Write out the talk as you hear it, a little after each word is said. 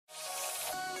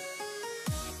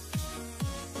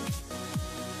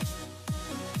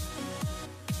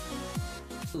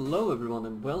Hello everyone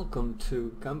and welcome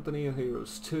to Company of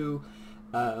Heroes 2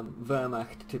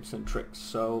 Wehrmacht tips and tricks.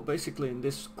 So basically in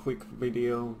this quick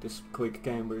video, this quick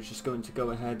game, we're just going to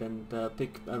go ahead and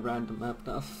pick a random map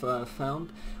that I've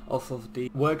found off of the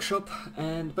workshop,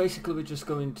 and basically we're just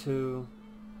going to,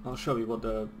 I'll show you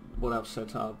what I've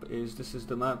set up. This is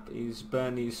the map, is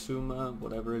Bernie Suma,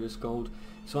 whatever it is called.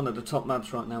 It's one of the top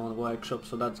maps right now on the workshop,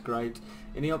 so that's great.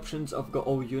 In the options I've got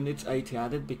all units 80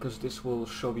 added, because this will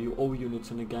show you all units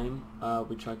in the game,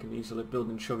 which I can easily build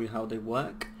and show you how they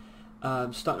work.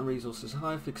 Starting resources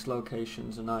high, fixed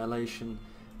locations, annihilation,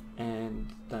 and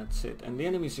that's it. And the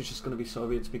enemies is just going to be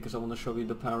Soviets, because I want to show you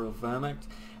the power of Wehrmacht.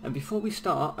 And before we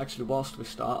start, actually whilst we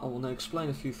start, I want to explain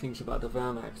a few things about the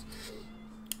Wehrmacht.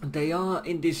 They are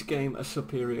in this game a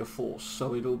superior force,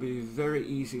 so it will be very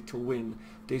easy to win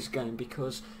this game,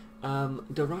 because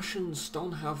the Russians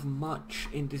don't have much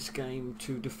in this game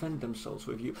to defend themselves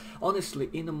with you. Honestly,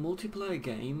 in a multiplayer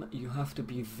game you have to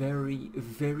be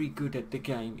very good at the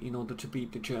game in order to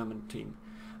beat the German team.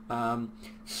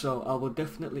 So I would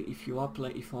definitely, if you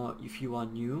are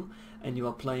new and you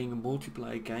are playing a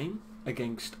multiplayer game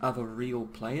against other real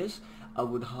players, I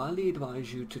would highly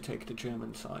advise you to take the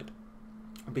German side,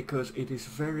 because it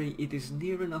is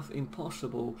near enough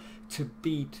impossible to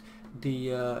beat the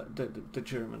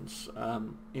Germans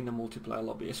in a multiplayer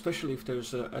lobby, especially if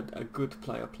there's a good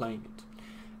player playing it.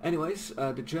 Anyways,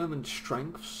 the German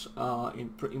strengths are in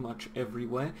pretty much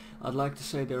everywhere. I'd like to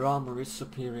say their armor is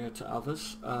superior to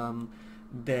others.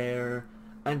 Their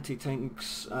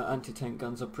anti-tank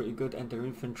guns are pretty good, and their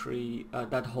infantry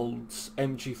that holds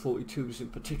MG42s in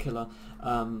particular,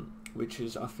 which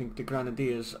is, I think, the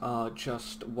Grenadiers are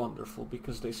just wonderful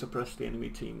because they suppress the enemy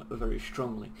team very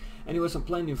strongly. Anyways, I'm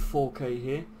playing in 4K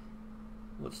here.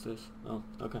 What's this? Oh,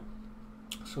 okay.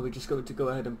 So we're just going to go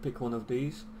ahead and pick one of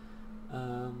these.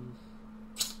 We're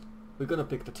going to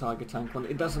pick the Tiger Tank one.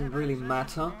 It doesn't really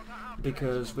matter,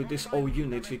 because with this all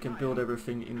unit you can build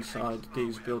everything inside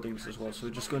these buildings as well. So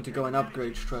we're just going to go and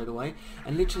upgrade straight away.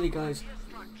 And literally, guys,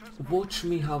 watch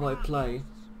me how I play,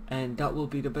 and that will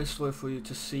be the best way for you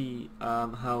to see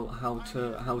how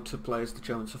to play as the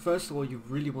Germans. So first of all, you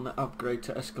really want to upgrade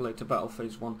to Escalator Battle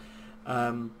Phase 1.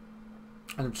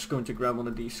 And I'm just going to grab one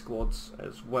of these squads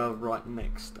as well right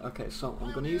next. Okay, so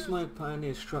I'm going to use my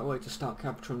pioneers straight away to start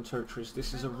capturing territories.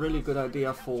 This is a really good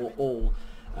idea for all.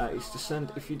 Is to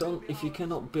send, if you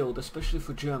cannot build, especially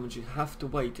for Germans, you have to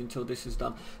wait until this is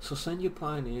done. So send your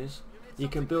pioneers. You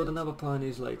can build another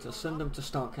pioneers later, send them to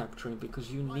start capturing,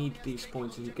 because you need these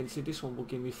points. As you can see, this one will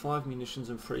give me 5 munitions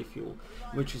and 3 fuel,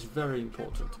 which is very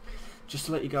important. Just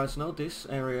to let you guys know, this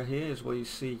area here is where you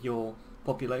see your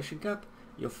population cap,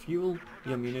 your fuel,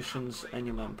 your munitions, and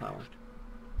your manpower.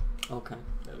 Okay,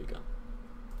 there we go.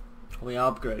 We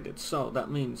are upgraded, so that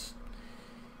means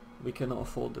we cannot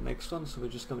afford the next one, so we're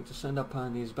just going to send our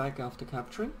pioneers back after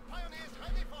capturing.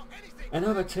 And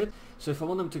now that's it. So if I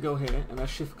want them to go here and I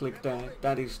shift click there,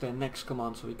 that is their next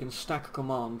command. So we can stack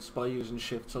commands by using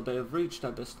shift. So they have reached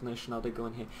that destination, now they go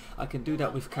in here. I can do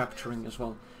that with capturing as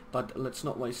well, but let's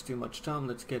not waste too much time.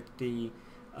 Let's get the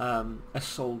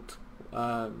assault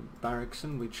barracks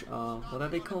in, which are, what are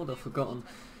they called? I've forgotten.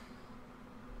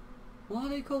 What are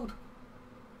they called?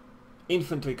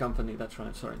 Infantry company, that's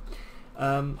right, sorry.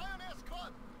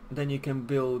 Then you can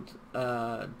build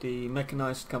the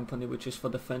mechanized company, which is for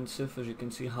defensive, as you can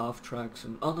see, half tracks,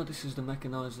 and oh no, this is the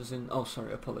mechanizers in, oh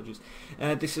sorry, apologies.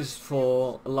 This is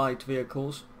for light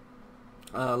vehicles.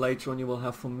 Later on you will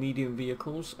have for medium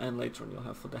vehicles, and later on you'll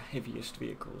have for the heaviest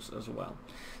vehicles as well.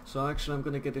 So actually I'm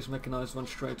going to get this mechanized one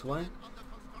straight away.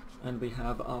 And we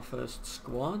have our first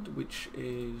squad, which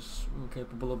is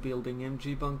capable of building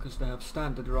MG bunkers. They have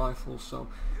standard rifles, so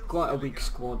quite a weak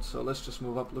squad. So let's just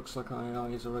move up. Looks like our AI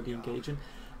is already engaging.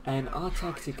 And our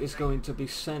tactic is going to be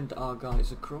send our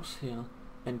guys across here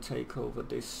and take over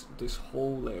this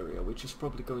whole area, which is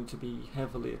probably going to be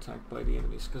heavily attacked by the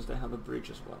enemies, because they have a bridge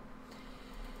as well.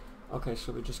 Okay,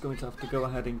 so we're just going to have to go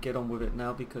ahead and get on with it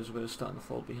now, because we're starting to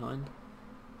fall behind.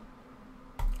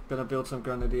 Gonna build some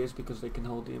Grenadiers because they can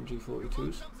hold the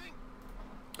MG42s.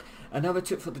 Another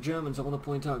tip for the Germans I want to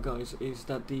point out, guys, is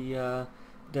that the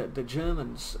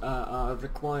Germans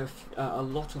require a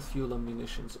lot of fuel and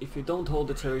munitions. If you don't hold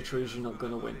the territories, you're not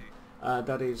going to win.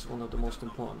 That is one of the most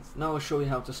important. Now I'll show you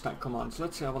how to stack commands.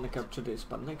 Let's say I want to capture this,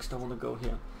 but next I want to go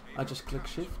here. I just click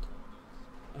shift,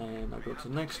 and I go to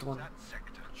the next one,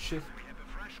 shift,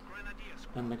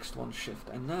 and next one shift,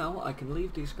 and now I can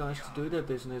leave these guys to do their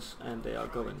business, and they are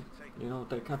going, you know,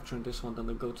 they're capturing this one, then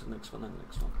they go to the next one and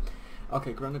next one.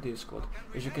 Okay, Grenadier squad.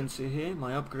 As you can see here,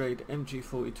 my upgrade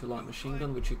MG42 light machine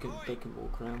gun, which they can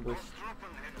walk around with.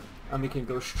 and we can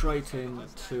go straight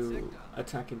into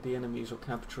attacking the enemies or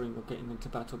capturing or getting into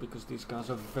battle, because these guys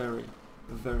are very,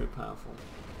 very powerful.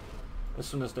 As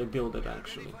soon as they build it,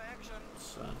 actually.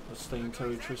 So let's stay in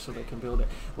territory so they can build it.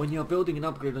 When you're building an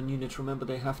upgrade on units, remember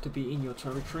they have to be in your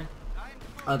territory.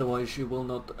 Otherwise you will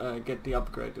not get the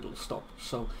upgrade, it'll stop.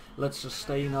 So let's just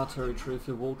stay in our territory. If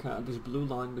you walk out this blue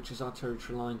line, which is our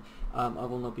territory line, I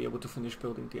will not be able to finish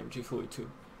building the MG42.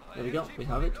 There we go, we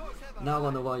have it. Now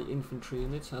one of our infantry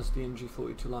units has the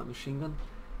MG42 light machine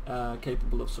gun,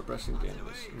 capable of suppressing the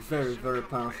enemies. Very, very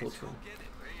powerful tool.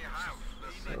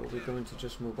 So we're going to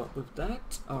just move up with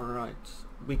that. Alright,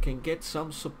 we can get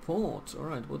some support.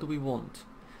 Alright, what do we want?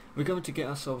 We're going to get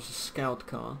ourselves a scout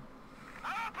car.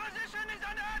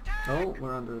 Oh,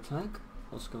 we're under attack.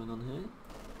 What's going on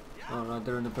here? Alright,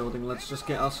 they're in the building. Let's just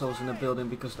get ourselves in the building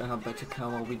because they have better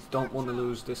cover. We don't want to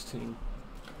lose this team.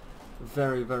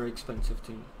 Very, very expensive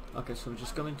team. Okay, so we're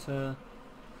just going to...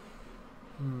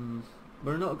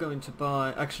 We're not going to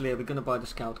buy... Actually, yeah, we're going to buy the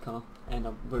scout car. And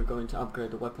we're going to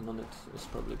upgrade the weapon on it. It's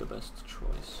probably the best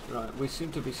choice. Right, we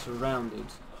seem to be surrounded.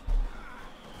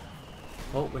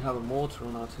 Oh, we have a mortar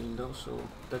on our team though, so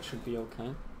that should be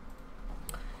okay.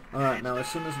 Alright, now as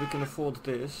soon as we can afford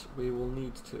this, we will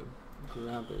need to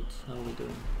grab it. How are we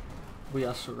doing? We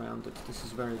are surrounded. This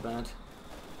is very bad.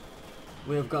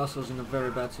 We have got ourselves in a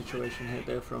very bad situation here.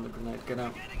 They're throwing a grenade. Get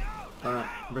out. Alright,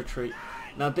 retreat.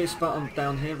 Now this button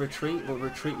down here, retreat, will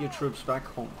retreat your troops back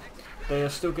home. They are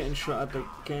still getting shot at, they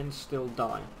can still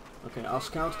die. Okay, our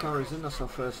scout car is in, that's our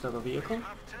first ever vehicle.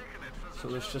 So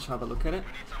let's just have a look at it.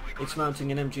 It's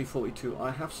mounting an MG42.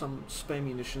 I have some spare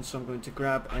munitions, so I'm going to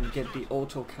grab and get the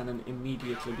autocannon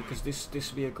immediately, because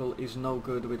this vehicle is no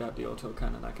good without the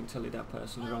autocannon, I can tell you that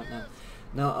personally right now.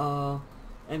 Now our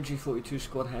MG42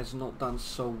 squad has not done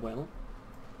so well.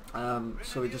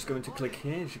 So we're just going to click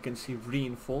here, as you can see,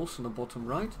 reinforce on the bottom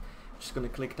right. Just going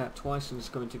to click that twice and it's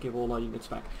going to give all our units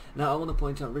back. Now I want to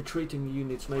point out, retreating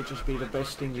units may just be the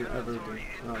best thing you ever do.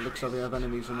 Right, looks like we have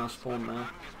enemies on our spawn now.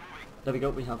 There we go,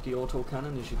 we have the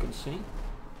autocannon, as you can see.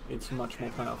 It's much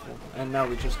more powerful. And now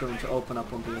we're just going to open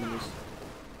up on the enemies.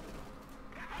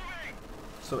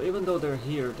 So even though they're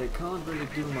here, they can't really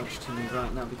do much to me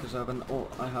right now, because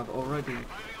I have already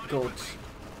got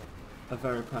a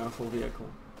very powerful vehicle.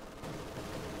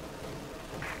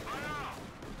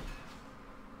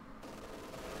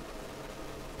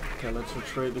 Okay, let's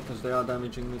retreat because they are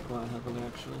damaging me quite heavily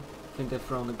actually. I think they've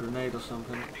thrown a grenade or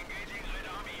something.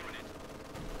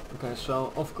 Okay,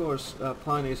 so of course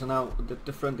pioneers are now,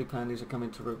 the friendly pioneers are coming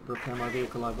to repair my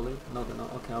vehicle, I believe. No, they're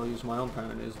not. Okay, I'll use my own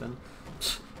pioneers then.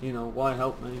 You know, why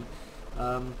help me?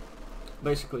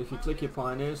 Basically, if you click your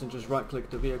pioneers and just right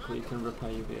click the vehicle, you can repair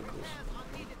your vehicles.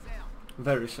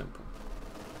 Very simple.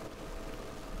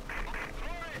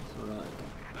 Right.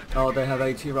 Oh, they have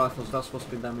AT rifles, that's what's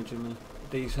been damaging me.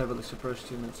 These heavily suppressed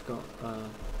units got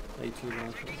AT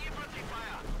rifles.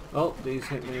 Oh, these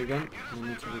hit me again. We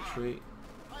need to retreat.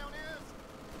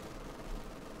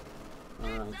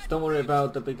 Alright, don't worry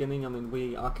about the beginning. I mean,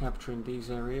 we are capturing these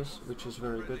areas, which is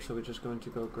very good. So we're just going to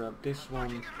go grab this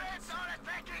one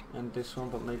and this one,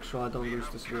 but make sure I don't lose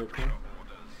this vehicle.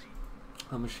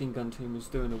 Our machine gun team is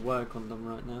doing the work on them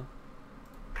right now.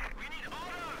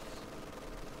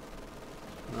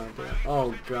 Right there.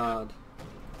 Oh god.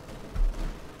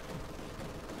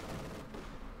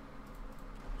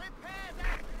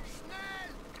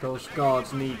 Those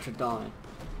guards need to die.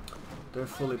 They're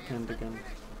fully pinned again.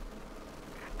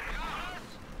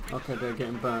 Okay, they're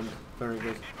getting burned. Very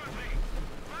good.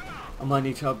 I might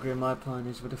need to upgrade my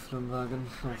pioneers with a Flumwagen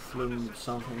or Flum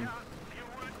something.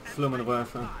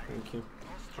 Flumenwerfer, thank you.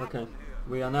 Okay,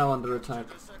 we are now under attack.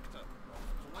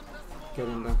 Get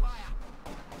in there.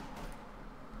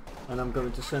 And I'm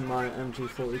going to send my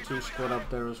MG42 squad up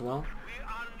there as well.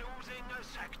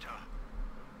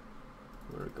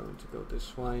 We're going to go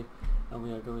this way, and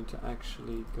we are going to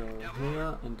actually go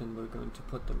here, and then we're going to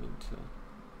put them into...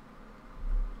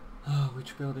 Oh,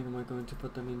 which building am I going to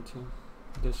put them into?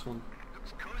 This one.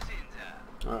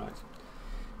 Alright.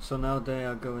 So now they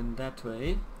are going that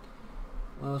way.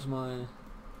 How's my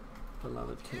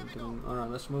beloved team doing? Alright,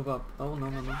 let's move up. Oh,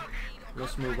 no.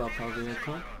 Let's move up our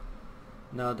vehicle.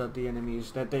 Now that the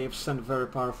enemies, that they have sent very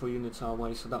powerful units our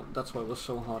way, so that's why it was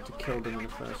so hard to kill them in the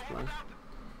first place.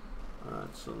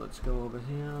 Alright, so let's go over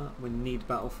here. We need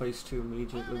battle phase 2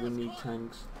 immediately. We need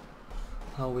tanks.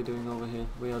 How are we doing over here?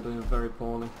 We are doing very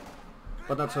poorly.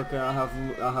 But that's okay, I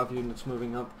have units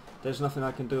moving up. There's nothing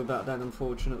I can do about that,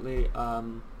 unfortunately. I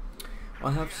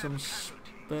have some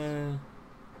spare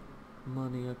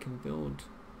money I can build.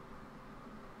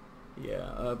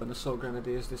 Yeah, Urban Assault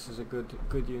Grenadiers, this is a good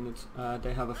unit.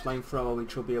 They have a flamethrower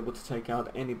which will be able to take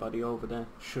out anybody over there.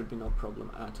 Should be no problem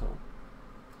at all.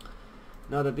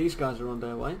 Now that these guys are on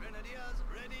their way,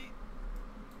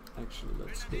 actually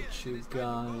let's get you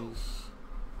guys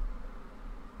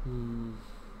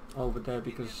over there,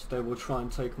 because they will try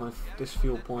and take this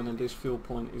fuel point, and this fuel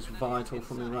point is vital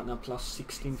for me right now. Plus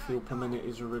 16 fuel per minute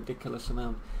is a ridiculous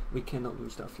amount. We cannot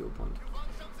lose that fuel point.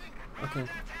 Okay.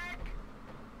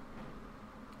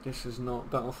 This is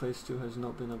not, Battle Phase 2 has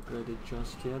not been upgraded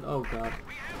just yet. Oh god.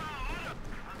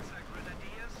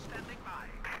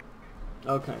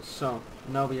 Okay, so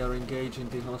now we are engaging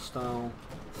the hostile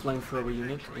flamethrower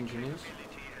unit engineers.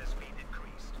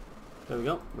 There we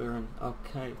go, we're in.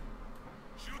 Okay.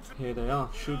 Here they are,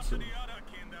 shoots them.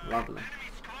 Lovely.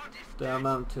 They are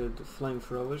mounted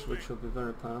flamethrowers, which will be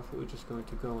very powerful. We're just going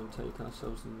to go and take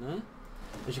ourselves in there.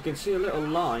 As you can see, a little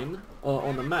line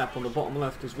on the map on the bottom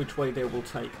left is which way they will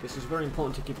take. This is very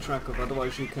important to keep track of,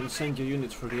 otherwise you can send your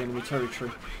units through the enemy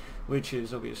territory, which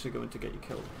is obviously going to get you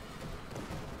killed.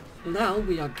 Now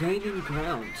we are gaining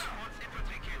ground.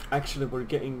 Actually, we're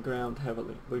gaining ground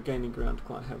heavily. We're gaining ground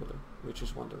quite heavily, which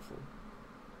is wonderful.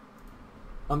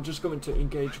 I'm just going to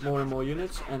engage more and more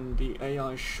units, and the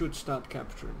AI should start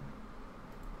capturing.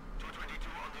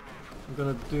 I'm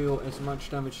going to deal as much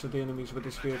damage to the enemies with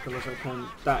this vehicle as I can.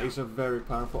 That is a very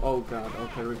powerful... Oh god,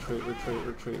 okay, retreat, retreat,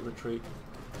 retreat, retreat.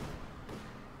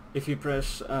 If you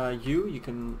press U, you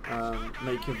can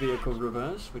make your vehicle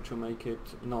reverse, which will make it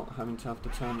not having to have to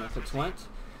turn like a twat.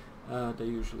 They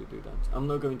usually do that. I'm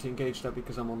not going to engage that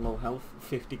because I'm on low health.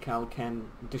 50 cal can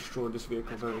destroy this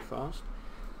vehicle very fast.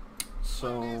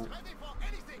 So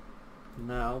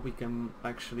now we can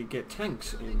actually get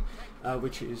tanks in,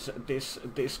 which is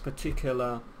this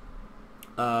particular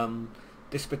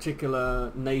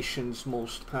nation's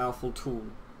most powerful tool.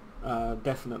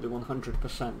 Definitely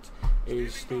 100%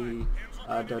 is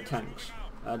their tanks.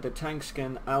 The tanks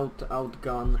can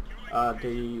outgun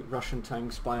the Russian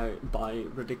tanks by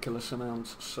ridiculous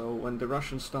amounts. So when the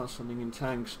Russians start sending in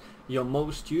tanks, your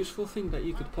most useful thing that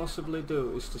you could possibly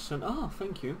do is to send... Ah,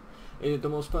 thank you. The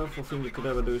most powerful thing you could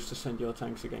ever do is to send your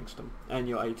tanks against them and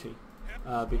your AT,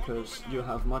 because you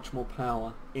have much more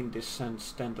power in this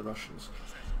sense than the Russians.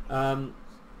 And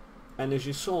as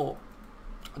you saw,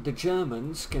 the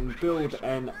Germans can build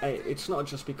it's not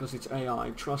just because it's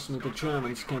AI, trust me, the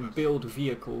Germans can build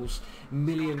vehicles a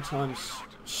million times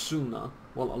sooner,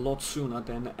 well, a lot sooner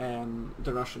than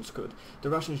the Russians could. The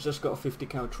Russians just got a 50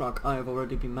 cal truck. I have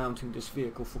already been mounting this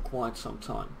vehicle for quite some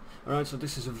time. Alright, so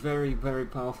this is a very, very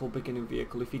powerful beginning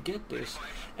vehicle. If you get this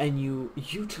and you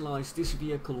utilize this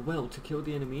vehicle well to kill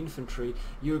the enemy infantry,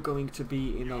 you're going to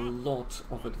be in a lot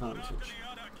of advantage.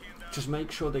 Just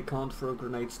make sure they can't throw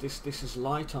grenades. This is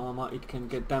light armor. It can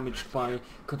get damaged by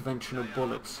conventional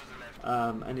bullets.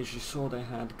 And as you saw, they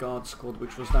had guard squad,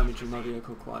 which was damaging my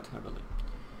vehicle quite heavily.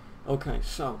 Okay,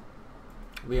 so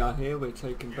we are here. We're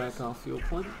taking back our fuel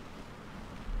point.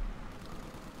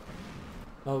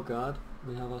 Oh god,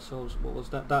 we have ourselves... What was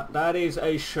that? That is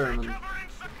a Sherman.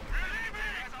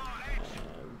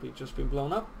 We've just been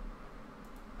blown up.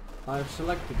 I have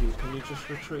selected you. Can you just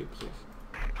retreat, please?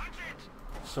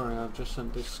 Sorry, I've just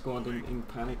sent this squad in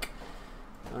panic.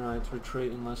 Alright,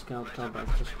 retreating my scout car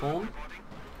back to spawn.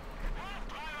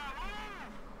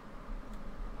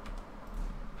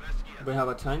 We have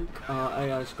a tank. Our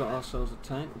AI's got themselves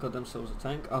a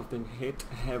tank. I've been hit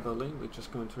heavily. We're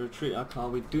just going to retreat our car.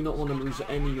 We do not want to lose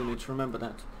any units, remember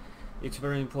that. It's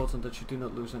very important that you do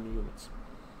not lose any units.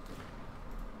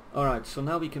 Alright, so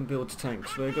now we can build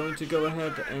tanks. We're going to go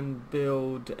ahead and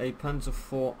build a Panzer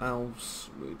IV Alps,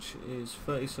 which is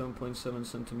 37.7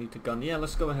 centimeter gun. Yeah,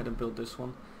 let's go ahead and build this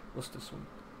one. What's this one?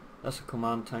 That's a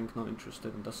command tank, not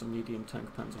interested, and that's a medium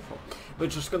tank Panzer IV. We're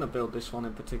just going to build this one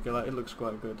in particular. It looks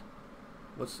quite good.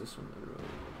 What's this one?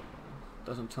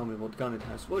 Doesn't tell me what gun it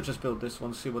has. We'll just build this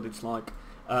one, see what it's like.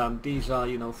 These are,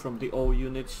 you know, from the all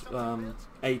units,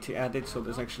 80 added, so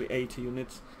there's actually 80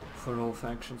 units for all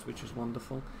factions, which is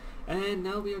wonderful. And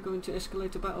now we are going to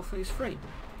escalate to Battle Phase 3.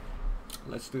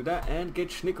 Let's do that and get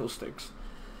schnickel sticks.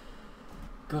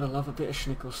 Gotta love a bit of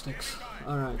schnickel sticks.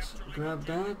 Alright, grab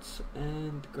that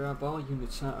and grab our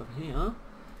units out of here.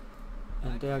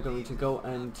 And they are going to go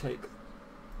and take...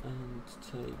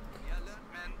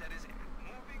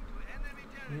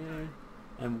 Yeah.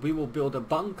 And we will build a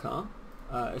bunker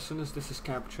as soon as this is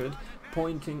captured,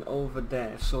 pointing over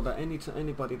there, so that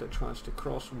anybody that tries to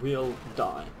cross will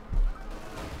die.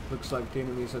 Looks like the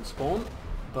enemies had spawned,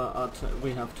 but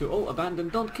we have to... Oh, abandon!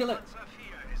 Don't kill it!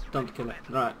 Don't kill it.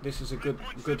 Right, this is a good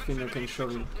thing I can show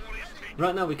you.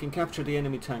 Right now we can capture the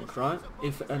enemy tank, right?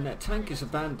 If a tank is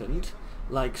abandoned,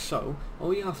 like so,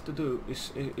 all you have to do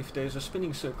is, if there's a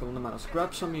spinning circle on the mouse,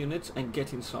 grab some units and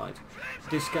get inside.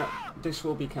 This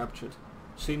will be captured.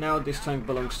 See, now this tank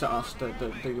belongs to us,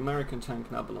 the American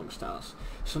tank now belongs to us.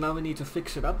 So now we need to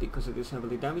fix it up because it is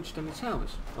heavily damaged and it's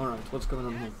ours. Alright, what's going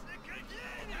on here?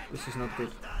 This is not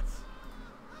good.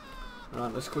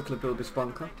 Alright, let's quickly build this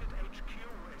bunker.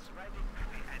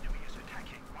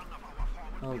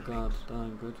 Oh god,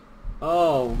 dying good.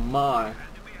 Oh my!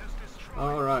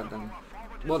 Alright then.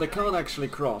 Well, they can't actually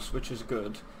cross, which is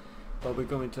good. But we're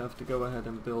going to have to go ahead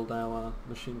and build our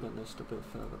machine gun nest a bit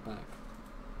further back.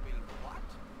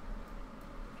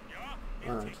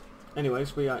 Alright.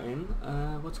 Anyways, we are in.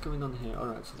 What's going on here?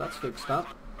 Alright, so that's fixed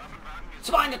up.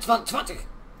 220!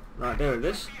 Right, there it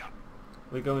is.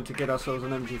 We're going to get ourselves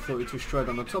an MG42 straight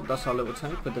on the top. That's our little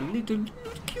tank with the little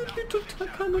cute little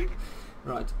tank cannon.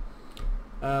 Right.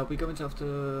 We're going to have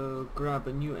to grab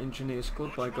a new engineer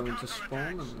squad by going to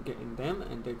spawn and getting them,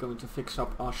 and they're going to fix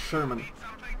up our Sherman.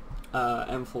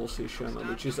 M4C Sherman,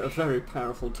 which is a very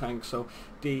powerful tank, so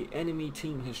the enemy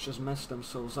team has just messed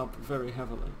themselves up very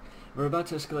heavily. We're about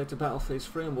to escalate to battle phase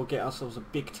 3 and we'll get ourselves a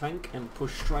big tank and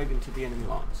push straight into the enemy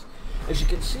lines. As you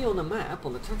can see on the map,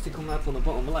 on the tactical map on the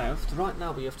bottom left, right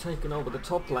now we have taken over the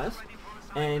top left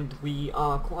and we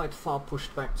are quite far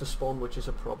pushed back to spawn, which is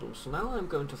a problem. So now I'm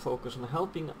going to focus on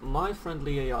helping my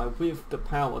friendly AI with the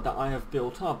power that I have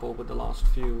built up over the last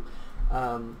few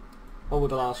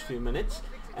minutes,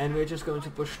 and we're just going to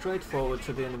push straight forward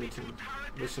to the enemy team.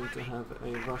 We seem to have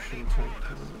a Russian tank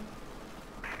coming in.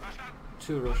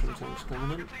 2 Russian tanks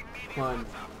coming in, quite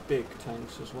big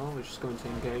tanks as well. We're just going to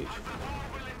engage.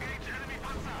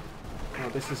 Oh,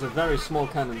 this is a very small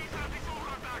cannon.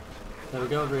 There we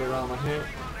go, rear armor here.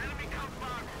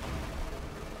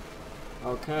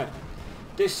 Okay.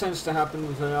 This tends to happen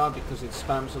with AR because it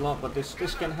spams a lot, but this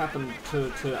can happen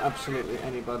to absolutely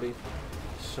anybody.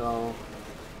 So,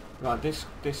 right, this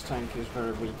tank is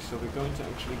very weak, so we're going to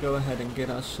actually go ahead and get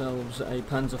ourselves a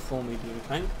Panzer IV medium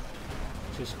tank,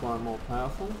 which is quite more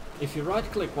powerful. If you right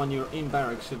click when you're in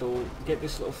barracks, it'll get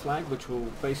this little flag, which will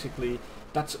basically,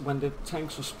 that's when the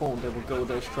tanks will spawn, they will go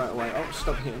there straight away. Oh,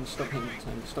 stop hitting the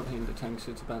tank, stop hitting the tanks,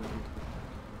 it's abandoned.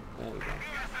 There we go.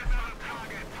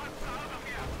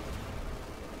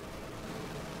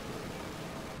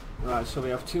 Right, so we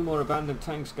have 2 more abandoned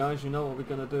tanks, guys. You know what we're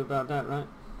going to do about that, right?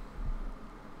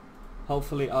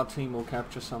 Hopefully our team will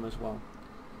capture some as well.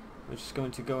 We're just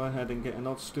going to go ahead and get an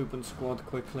odd stupid squad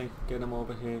quickly, get them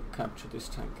over here, capture this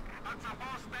tank.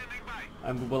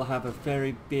 And we will have a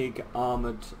very big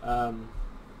armoured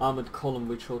column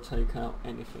which will take out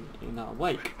anything in our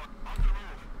wake.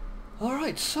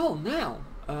 Alright, so now,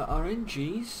 our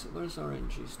NGs, where's our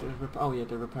NGs? Oh yeah,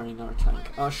 they're repairing our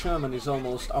tank. Our Sherman is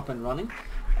almost up and running,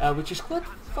 which is quite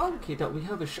funky that we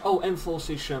have a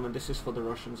M4C Sherman. This is for the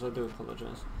Russians, I do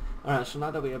apologise. Alright, so now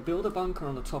that we have built a bunker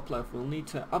on the top left, we'll need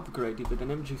to upgrade it with an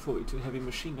MG42 heavy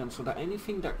machine gun so that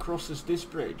anything that crosses this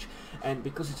bridge, and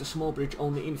because it's a small bridge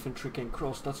only infantry can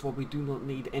cross, that's why we do not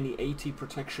need any AT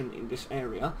protection in this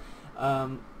area.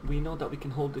 We know that we can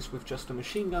hold this with just a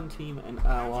machine gun team and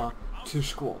our 2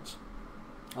 squads.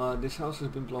 This house has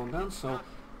been blown down, so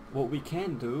what we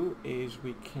can do is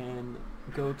we can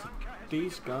go to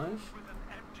these guys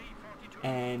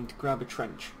and grab a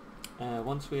trench.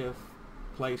 Once we have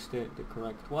placed it the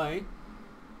correct way,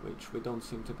 which we don't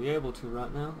seem to be able to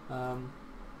right now,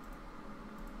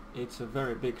 it's a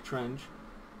very big trench,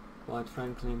 quite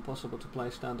frankly impossible to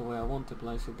place down the way I want to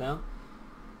place it down.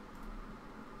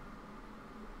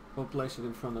 We'll place it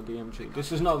in front of the MG.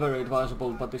 This is not very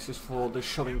advisable, but this is for the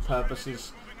shoving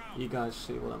purposes. You guys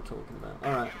see what I'm talking about.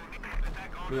 Alright,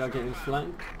 we are getting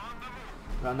flanked.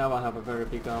 Right now I have a very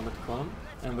big armoured column,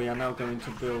 and we are now going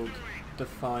to build the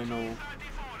final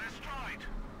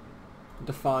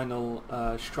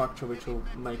structure which will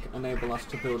enable us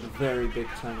to build very big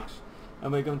tanks.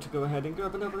 And we're going to go ahead and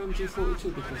grab another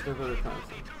MG42 because they're very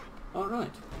powerful.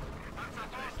 Alright.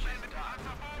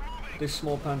 This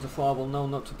small Panzer IV will know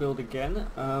not to build again.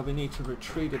 We need to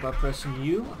retreat it by pressing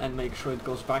U and make sure it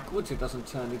goes backwards, it doesn't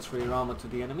turn its rear armor to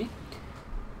the enemy.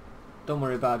 Don't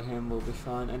worry about him, we'll be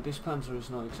fine. And this Panzer is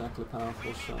not exactly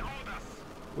powerful, so...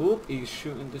 Oop, he's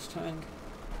shooting this tank.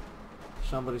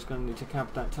 Somebody's going to need to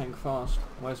cap that tank fast.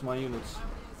 Where's my units?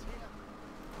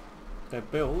 They're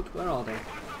built? Where are they?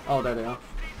 Oh, there they are.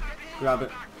 Grab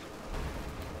it.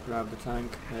 Grab the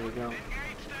tank. There we go.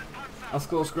 Of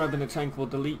course, grabbing the tank will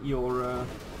delete your...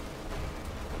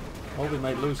 Oh, we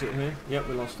might lose it here. Yep,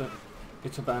 we lost it.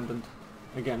 It's abandoned.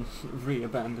 Again,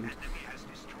 re-abandoned.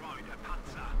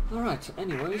 Alright,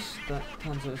 anyways, that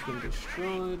panzer has been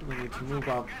destroyed. We need to move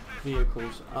our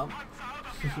vehicles up.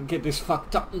 Get this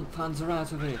fucked up panzer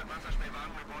out of here.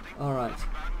 Alright.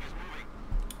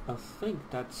 I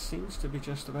think that seems to be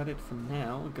just about it for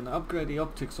now. We're gonna upgrade the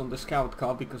optics on the scout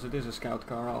car because it is a scout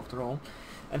car after all.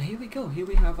 And here we go, here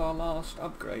we have our last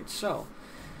upgrade. So,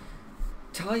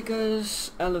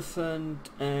 tigers, elephant,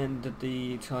 and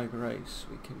the tiger ace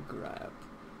we can grab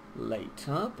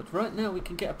later. But right now we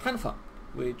can get a panther,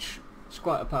 which is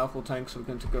quite a powerful tank, so we're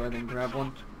going to go ahead and grab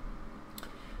one.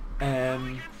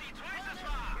 And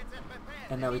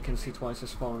now we can see twice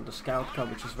as far on the scout car,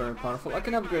 which is very powerful. I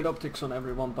can upgrade optics on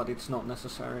everyone, but it's not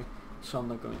necessary, so I'm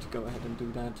not going to go ahead and do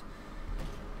that.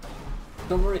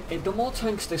 Don't worry, the more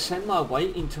tanks they send my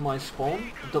way into my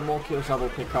spawn, the more kills I will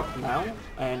pick up now,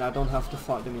 and I don't have to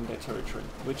fight them in their territory,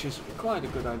 which is quite a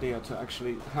good idea, to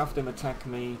actually have them attack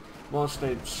me whilst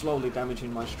they're slowly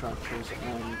damaging my structures,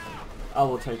 and I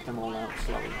will take them all out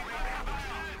slowly.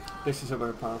 This is a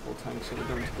very powerful tank, so we're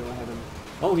going to go ahead and...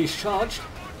 Oh, he's charged!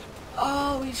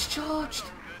 Oh, he's charged!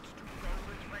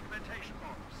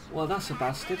 Well, that's a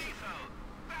bastard.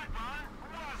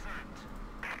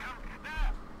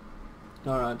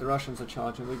 Alright, the Russians are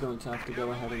charging. We're going to have to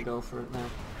go ahead and go for it now.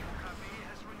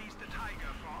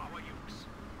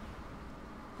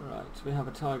 Right, we have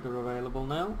a tiger available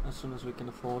now, as soon as we can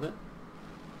afford it.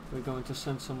 We're going to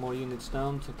send some more units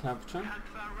down to capture.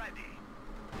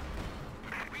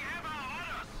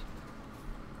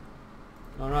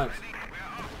 Alright.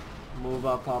 Move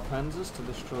up our panzers to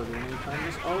destroy the enemy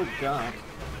panzers. Oh god.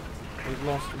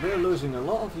 We're losing a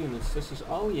lot of units. This is...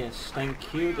 Oh yes,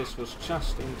 thank you. This was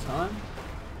just in time.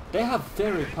 They have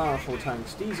very powerful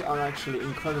tanks. These are actually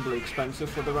incredibly expensive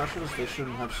for the Russians. They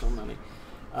shouldn't have so many.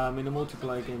 In a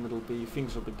multiplayer game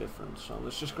things will be different. So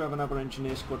let's just grab another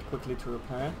engineer squad quickly to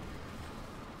repair.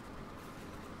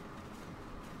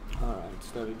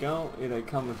 Alright, there we go. Here they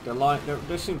come with the light.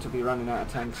 They seem to be running out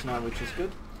of tanks now, which is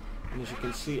good. And as you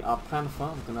can see, our Panther,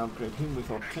 I'm going to upgrade him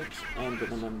with optics and with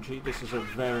an MG. This is a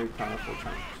very powerful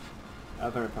tank.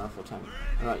 A very powerful tank.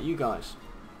 Alright, you guys.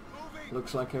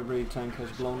 Looks like every tank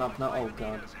has blown up now. Oh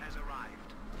god.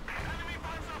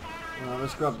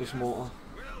 Let's grab this mortar.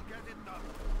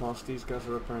 Whilst these guys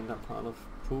are repairing that pile of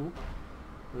poo,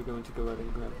 we're going to go ahead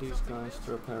and grab these guys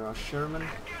to repair our Sherman.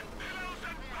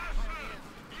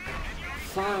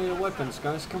 Fire your weapons,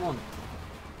 guys, come on.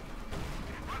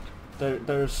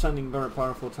 They're sending very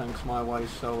powerful tanks my way,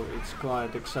 so it's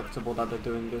quite acceptable that they're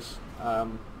doing this.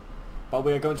 But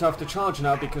we are going to have to charge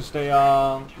now because they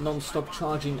are non-stop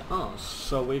charging us.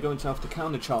 So we're going to have to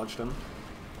counter-charge them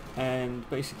and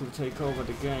basically take over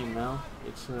the game now.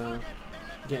 It's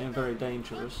getting very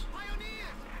dangerous.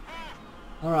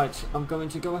 Alright, I'm going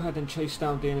to go ahead and chase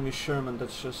down the enemy Sherman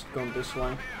that's just gone this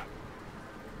way.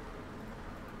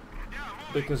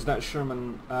 Because that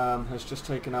Sherman has just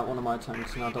taken out one of my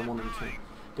tanks and I don't want him to.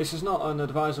 This is not an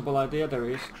advisable idea. There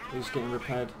he is. He's getting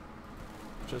repaired.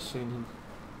 Just seen him.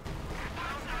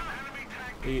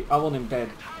 I want him dead,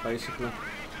 basically.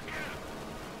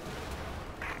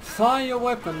 Fire your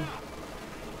weapon!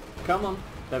 Come on.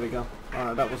 There we go.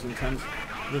 Alright, that was intense.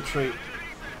 Retreat.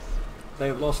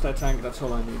 They've lost their tank, that's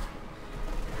all I need.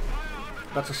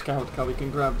 That's a scout car, we can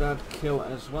grab that, kill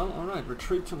as well. Alright,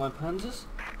 retreat to my panzers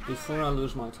before I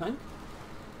lose my tank.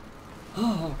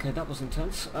 Oh, okay, that was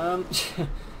intense.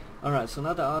 Alright, so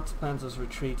now that our panzer's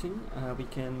retreating,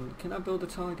 can I build a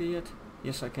tiger yet?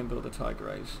 Yes, I can build a tiger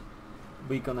ace.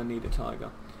 We're gonna need a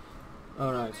tiger.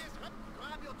 Alright.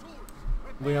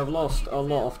 We have lost a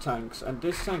lot of tanks, and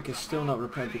this tank is still not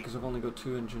repaired because I've only got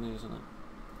 2 engineers on it.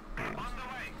 Alright.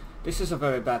 This is a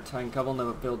very bad tank, I will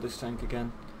never build this tank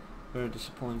again. Very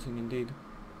disappointing indeed.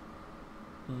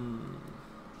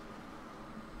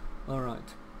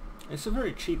 Alright. It's a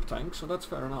very cheap tank, so that's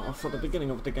fair enough. For the beginning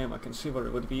of the game I can see where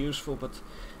it would be useful, but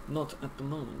not at the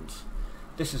moment.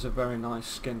 This is a very nice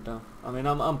skin though. I mean,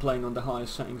 I'm playing on the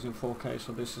highest settings in 4K,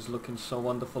 so this is looking so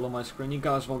wonderful on my screen. You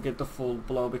guys won't get the full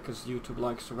blow because YouTube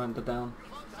likes to render down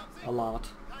a lot.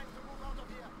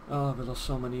 Oh, we lost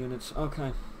so many units.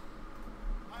 Okay.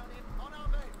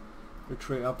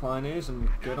 Retreat our pioneers and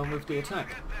get on with the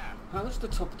attack. How is the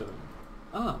top doing?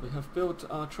 Ah, we have built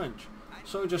our trench.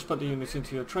 So just put the units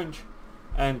into your trench,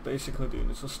 and basically the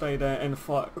units will stay there and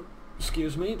fire...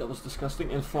 Excuse me, that was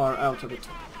disgusting, and fire out of it.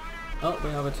 Oh,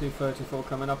 we have a T-34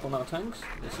 coming up on our tanks.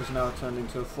 This is now turned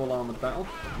into a full armoured battle.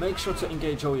 Make sure to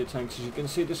engage all your tanks. As you can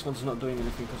see, this one's not doing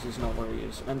anything because he's not where he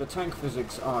is. And the tank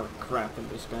physics are crap in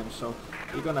this game, so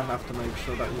you're gonna have to make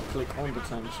sure that you click on the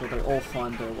tank so they all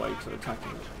find their way to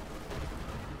attacking it.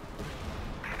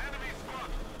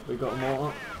 We got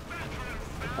more.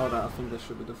 Oh, I think this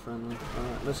should be the friendly.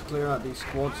 Alright, let's clear out these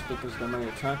squads because they may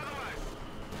attack.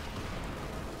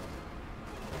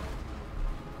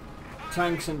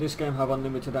 Tanks in this game have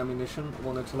unlimited ammunition. I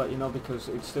wanted to let you know because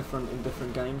it's different in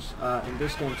different games. In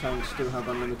this game, tanks do have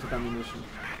unlimited ammunition.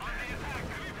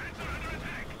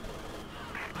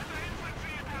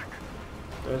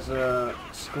 There's a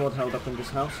squad held up in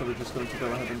this house, so we're just going to go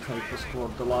ahead and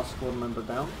take the last squad member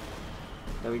down.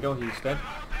 There we go, he's dead.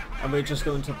 And we're just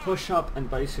going to push up and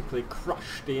basically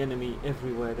crush the enemy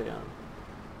everywhere they are.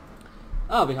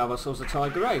 Ah, we have ourselves a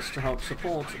Tiger Ace to help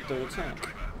support the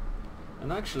attack.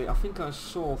 And actually, I think I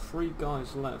saw 3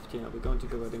 guys left. Yeah, we're going to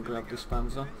go ahead and grab this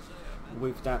Panzer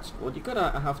with that squad. You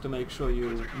gotta have to make sure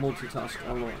you multitask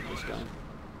a lot in this game.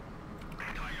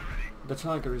 The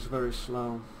Tiger is very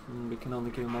slow. We can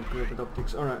only give him upgraded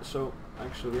optics. Alright, so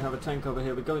actually we have a tank over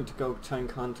here. We're going to go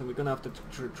tank hunt and we're going to have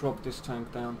to drop this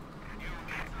tank down.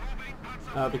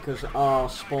 Because our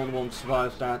spawn won't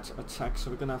survive that attack, so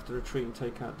we're going to have to retreat and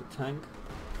take out the tank.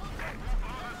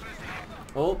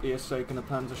 Oh, he has taken a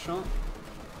Panzer shot.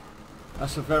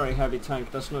 That's a very heavy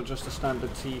tank. That's not just a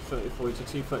standard T-34. It's a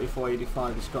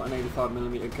T-34-85. It's got an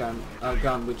 85mm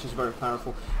gun, which is very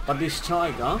powerful. But this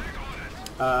Tiger,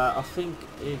 I think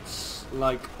it's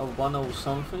like a 10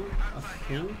 something. I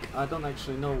think. I don't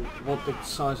actually know what the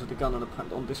size of the gun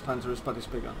on this Panzer is, but it's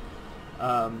bigger.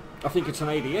 I think it's an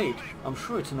 88. I'm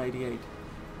sure it's an 88.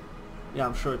 Yeah,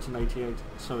 I'm sure it's an 88.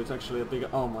 So it's actually a bigger.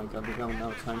 Oh my god, we're going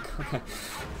now tank. Okay.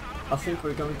 I think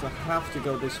we're going to have to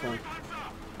go this way.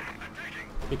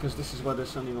 Because this is where they're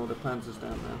sending all the Panzers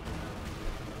down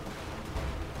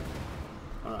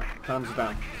now. Alright, Panzer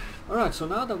down. Alright, so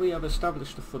now that we have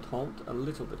established a foothold, a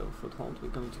little bit of a foothold, we're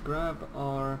going to grab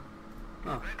our...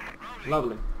 Oh,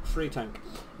 lovely. Free tank.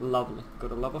 Lovely.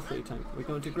 Gotta love a free tank. We're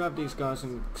going to grab these guys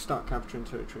and start capturing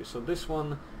territory. So this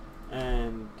one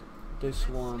and this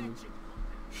one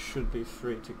should be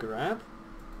free to grab.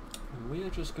 And we are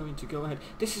just going to go ahead.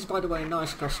 This is, by the way, a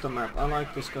nice custom map. I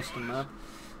like this custom map.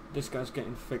 This guy's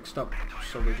getting fixed up,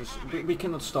 so we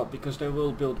cannot stop because they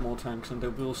will build more tanks and they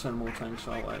will send more tanks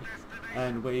our way,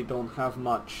 and we don't have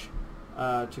much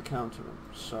to counter them.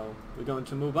 So we're going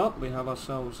to move up. We have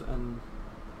ourselves an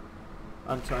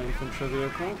anti-infantry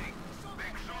vehicle.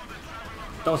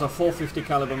 Those are 450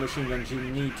 caliber machine guns. You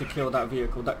need to kill that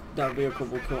vehicle. That vehicle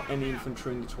will kill any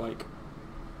infantry in its wake.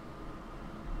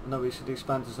 And obviously these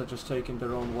Panthers are just taking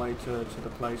their own way to the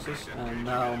places, and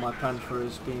now my Panther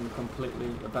is being completely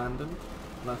abandoned,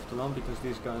 left alone because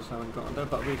these guys haven't gotten there,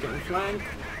 but we're getting flanked.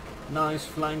 Nice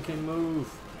flanking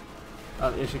move.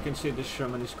 As you can see, this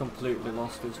Sherman is completely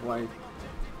lost his way,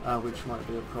 which might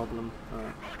be a problem.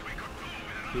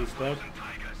 He's dead.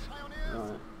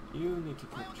 Alright, you need to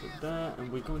capture there,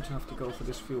 and we're going to have to go for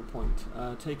this fuel point.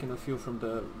 Taking a fuel from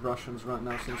the Russians right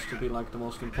now seems to be like the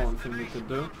most important thing we could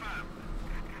do.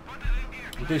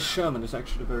 This Sherman is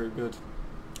actually very good.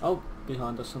 Oh,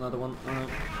 behind us another one. Alright.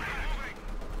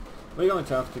 We're going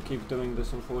to have to keep doing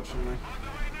this, unfortunately.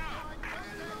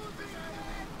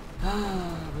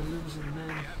 We're losing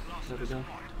men. There we go.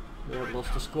 We have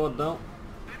lost a squad though.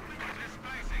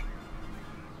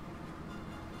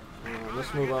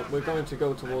 Let's move up. We're going to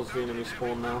go towards the enemy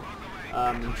spawn now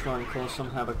and try and cause some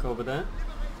havoc over there.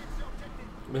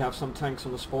 We have some tanks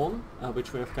on the spawn,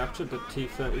 which we have captured, the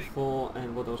T-34,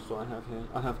 and what else do I have here?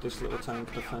 I have this little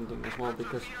tank defending as well,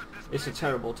 because it's a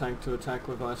terrible tank to attack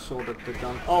with. I saw that the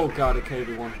gun... Oh god, a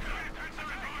KV-1.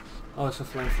 Oh, it's a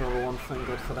flamethrower one, thank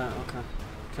god for that, okay.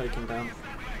 Take him down.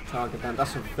 Target down.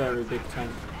 That's a very big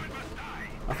tank.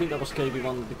 I think that was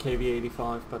KV-1, the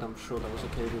KV-85, but I'm sure that was a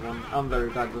KV-1. I'm very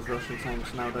bad with Russian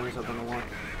tanks nowadays, I don't know why.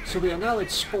 So we are now at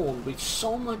spawn with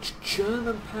so much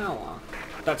German power.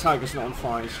 That Tiger's not on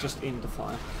fire, it's just in the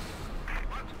fire.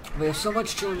 We have so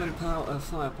much German power,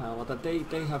 firepower that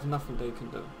they have nothing they can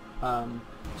do.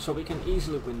 So we can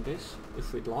easily win this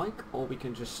if we'd like, or we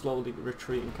can just slowly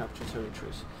retreat and capture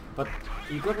territories. But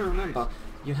you gotta remember,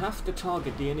 you have to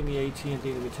target the enemy AT and the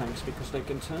enemy tanks because they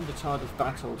can turn the tide of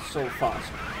battle so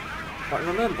fast. But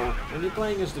remember, when you're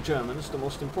playing as the Germans, the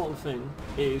most important thing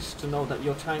is to know that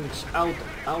your tanks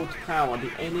outpower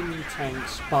the enemy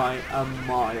tanks by a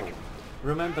mile.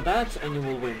 Remember that and you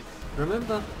will win.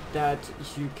 Remember that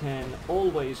you can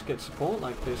always get support,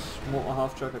 like this mortar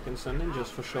half truck I can send in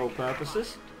just for show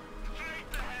purposes.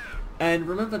 And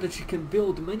remember that you can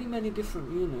build many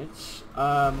different units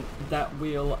that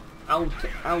will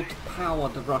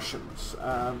outpower the Russians,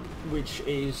 which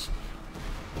is...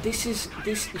 This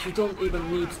you don't even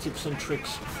need tips and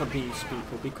tricks for these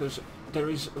people, because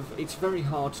it's very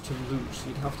hard to lose.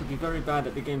 You'd have to be very bad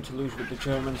at the game to lose with the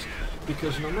Germans,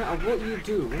 because no matter what you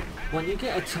do, when you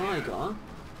get a Tiger,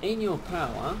 in your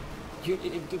power,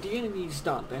 the enemy is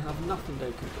done. They have nothing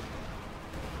they can do.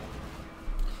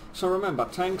 So remember,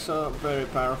 tanks are very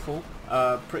powerful.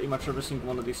 Pretty much every single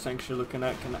one of these tanks you're looking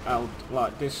at can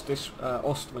like this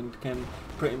Ostwind can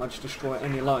pretty much destroy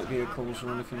any light vehicles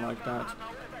or anything like that.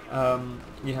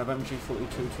 You have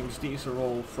MG42 teams. These are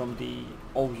all from the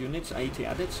old units, 80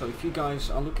 added. So if you guys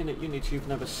are looking at units you've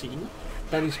never seen,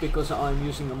 that is because I'm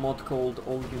using a mod called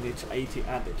All Units 80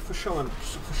 Added for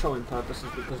showing purposes,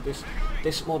 because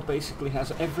this mod basically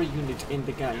has every unit in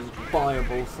the game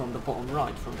buyable from the bottom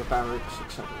right, from the barracks,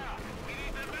 etc.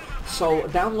 So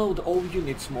download All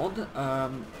Units mod.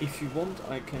 If you want,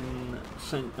 I can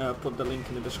put the link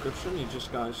in the description. You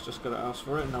guys just gotta ask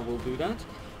for it, and I will do that.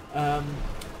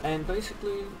 And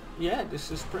basically, yeah,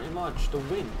 this is pretty much the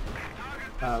win.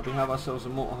 We have ourselves a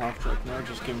mortar half-track now,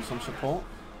 just giving some support.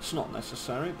 It's not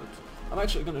necessary, but I'm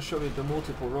actually going to show you the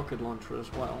multiple rocket launcher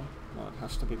as well. Well, it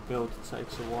has to be built, it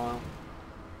takes a while.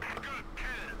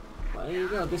 But there you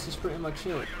go, this is pretty much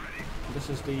it.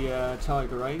 This is the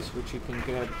Tiger Ace, which you can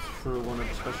get through one of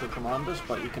the special commanders,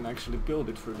 but you can actually build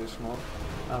it through this mod,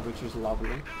 which is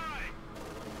lovely.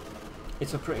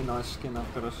 It's a pretty nice skin,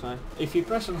 I've got to say. If you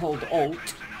press and hold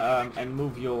Alt and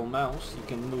move your mouse, you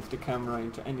can move the camera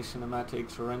into any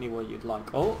cinematics or anywhere you'd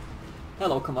like. Oh,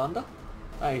 hello Commander.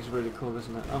 That is really cool,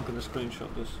 isn't it? I'm going to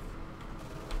screenshot this.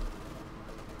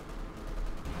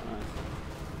 Nice.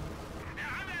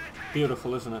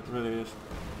 Beautiful, isn't it? It really is.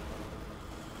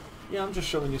 Yeah, I'm just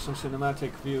showing you some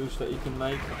cinematic views that you can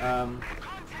make. You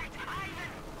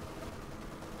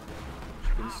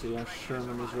can see our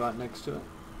Sherman is right next to it.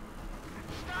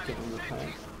 Getting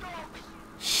repaired.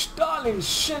 Stalin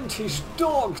sent his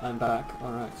dogs! I'm back.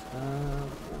 Alright,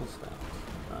 what was that?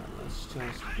 Alright, let's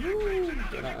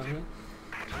just get out of here.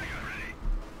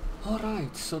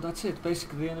 Alright, so that's it.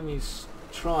 Basically the enemy's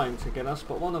trying to get us,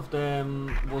 but one of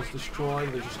them was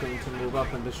destroyed. They're just going to move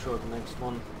up and destroy the next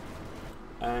one.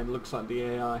 And looks like the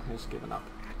AI has given up.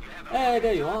 Hey,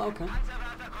 there you are, okay.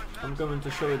 I'm going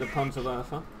to show you the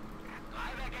Panzerwerfer.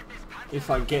 If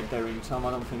I get there in time,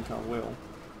 I don't think I will.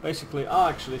 Basically, I'll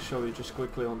actually show you just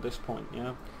quickly on this point,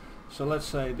 yeah? So let's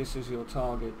say this is your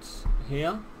target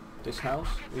here, this house.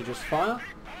 You just fire.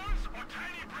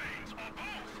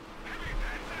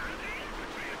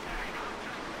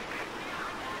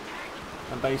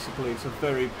 And basically it's a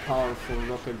very powerful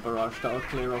rocket barrage that will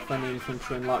clear off any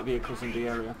infantry and light vehicles in the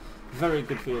area. Very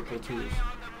good vehicle to use.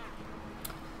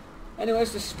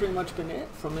 Anyways, this has pretty much been it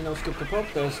from Minnows to the Pop.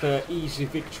 There's the easy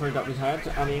victory that we had.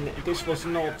 I mean, this was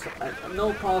not...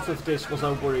 no part of this was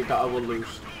I worried that I will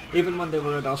lose. Even when they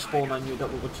were at our spawn, I knew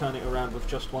that we would turn it around with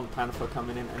just one Panther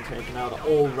coming in and taking out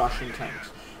all Russian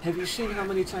tanks. Have you seen how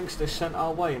many tanks they sent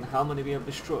our way and how many we have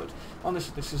destroyed?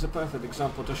 Honestly, this is a perfect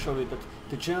example to show you that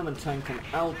the German tank can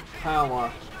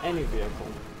outpower any vehicle.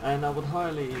 And I would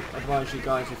highly advise you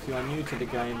guys, if you are new to the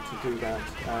game, to do that.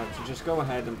 To just go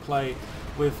ahead and play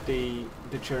with the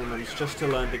Germans, just to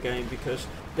learn the game, because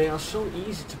they are so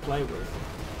easy to play with.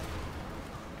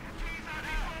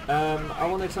 I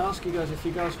wanted to ask you guys, if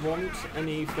you guys want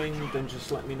anything, then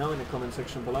just let me know in the comment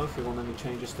section below. If you want any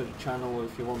changes to the channel, or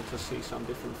if you want to see some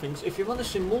different things. If you want to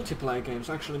see multiplayer games,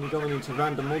 actually me going into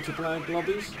random multiplayer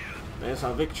lobbies, there's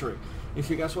our victory. If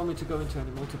you guys want me to go into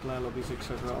any multiplayer lobbies,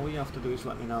 etc., all you have to do is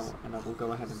let me know, and I will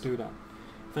go ahead and do that.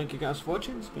 Thank you guys for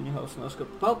watching. It's been your host, Minnows,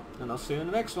 and I'll see you in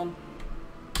the next one.